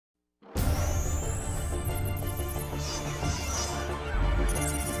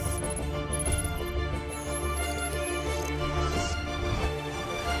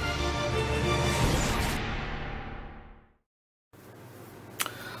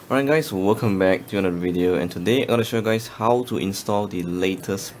Alright guys, welcome back to another video, and today I'm going to show you guys how to install the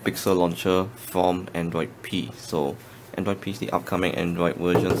latest Pixel launcher from Android P. So Android P is the upcoming Android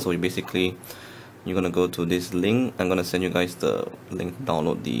version, so you're going to go to this link. I'm going to send you guys the link to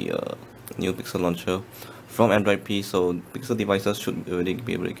download the new Pixel launcher from Android P. So Pixel devices should already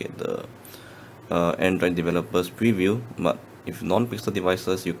be able to get the Android developers preview, but if non-Pixel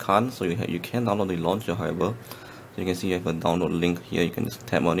devices you can't, so you can download the launcher. However, so you can see you have a download link here. You can just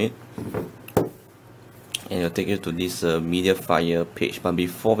tap on it and it'll take you to this Mediafire page. But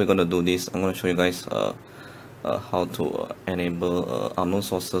before we're going to do this, I'm going to show you guys how to enable unknown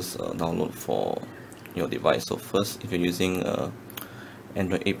sources download for your device. So first, if you're using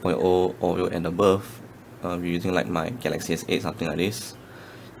Android 8.0 Oreo and above, you're using like my Galaxy S8, something like this,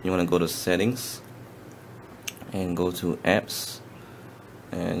 you want to go to settings and go to apps,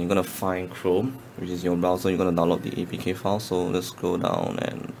 and you're gonna find Chrome, which is your browser. You're gonna download the APK file. So let's go down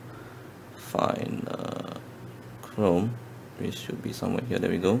and find Chrome, which should be somewhere here. There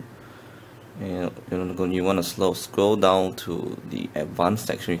we go. And you want to scroll down to the advanced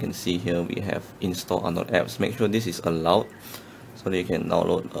section. You can see here we have install unknown apps. Make sure this is allowed so that you can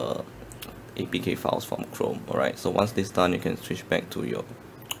download APK files from Chrome. Alright, so once this is done, you can switch back to your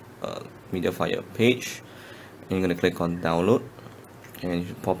Mediafire page, and you're gonna click on download, and it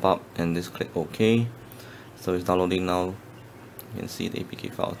should pop up, and just click OK. So it's downloading now. You can see the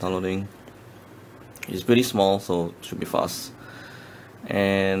APK file downloading. It's pretty small, so it should be fast,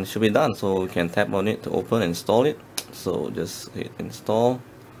 and should be done. So we can tap on it to open and install it. So just hit install.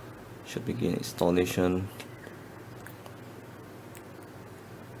 Should begin installation.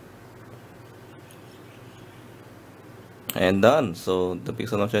 And done. So the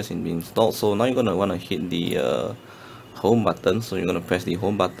Pixel launcher has been installed. So now you're gonna want to hit the home button. So you're gonna press the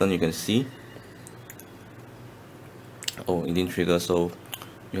home button. You can see, oh, it didn't trigger, so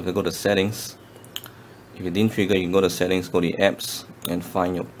you have to go to settings. If it didn't trigger, you can go to settings, go to apps, and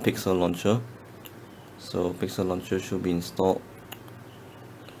find your Pixel launcher. So Pixel launcher should be installed.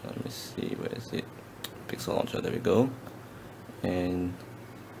 Let me see, where is it? Pixel launcher, there we go. And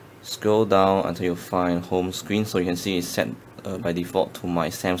scroll down until you find home screen. So you can see it's set by default to my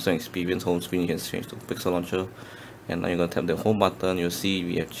Samsung Experience home screen. You can change to Pixel launcher, and now you're going to tap the home button. You'll see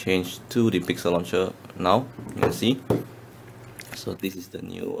we have changed to the Pixel launcher now. You can see, so this is the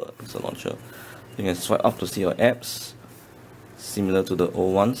new Pixel launcher. You can swipe up to see your apps similar to the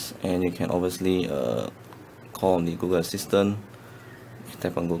old ones, and you can obviously call on the Google Assistant. You can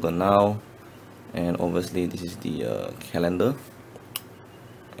tap on Google now, and obviously this is the calendar,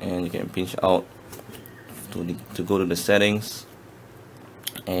 and you can pinch out to go to the settings,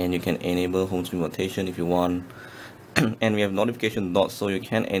 and you can enable home screen rotation if you want. And we have notification dots, so you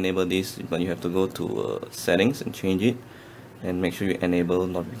can enable this, but you have to go to settings and change it, and make sure you enable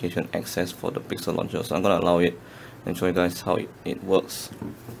notification access for the Pixel launcher. So I'm going to allow it and show you guys how it works.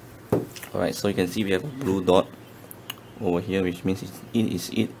 Alright, so you can see we have a blue dot over here, which means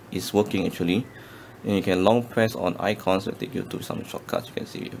it is working actually. And you can long press on icons to take you to some shortcuts. You can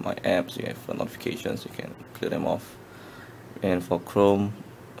see you have my apps, you have notifications, you can clear them off. And for Chrome,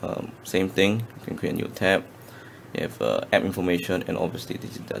 same thing, you can create a new tab. You have app information, and obviously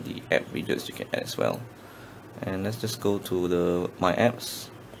this is the app widgets you can add as well. And let's just go to my apps,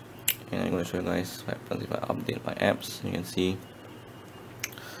 and I'm going to show you guys what happens if I update my apps. You can see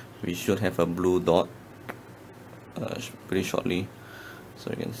we should have a blue dot pretty shortly. So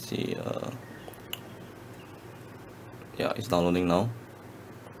you can see yeah, it's downloading now.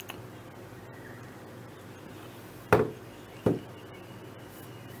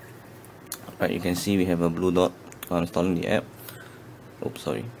 Right, you can see we have a blue dot installing the app. Oops,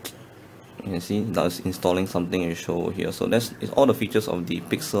 sorry. You can see that's installing something and show over here. So that's all the features of the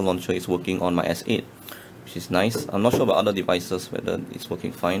Pixel launcher is working on my S8, which is nice. I'm not sure about other devices whether it's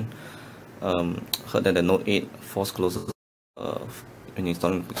working fine. Heard that the Note 8 force closes when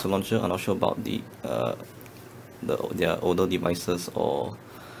installing the Pixel launcher. I'm not sure about their older devices or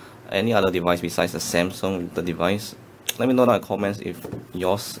any other device besides the Samsung with the device. Let me know down in the comments if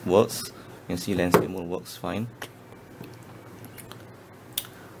yours works. You can see landscape mode works fine.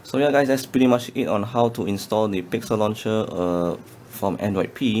 So yeah guys, that's pretty much it on how to install the Pixel launcher from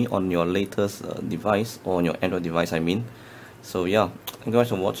Android P on your latest device, or on your Android device I mean. So yeah, thank you guys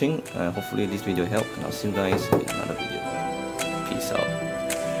for watching, hopefully this video helped, and I'll see you guys in another video. Peace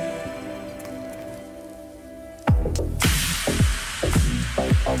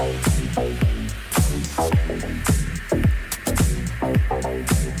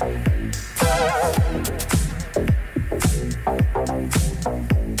out.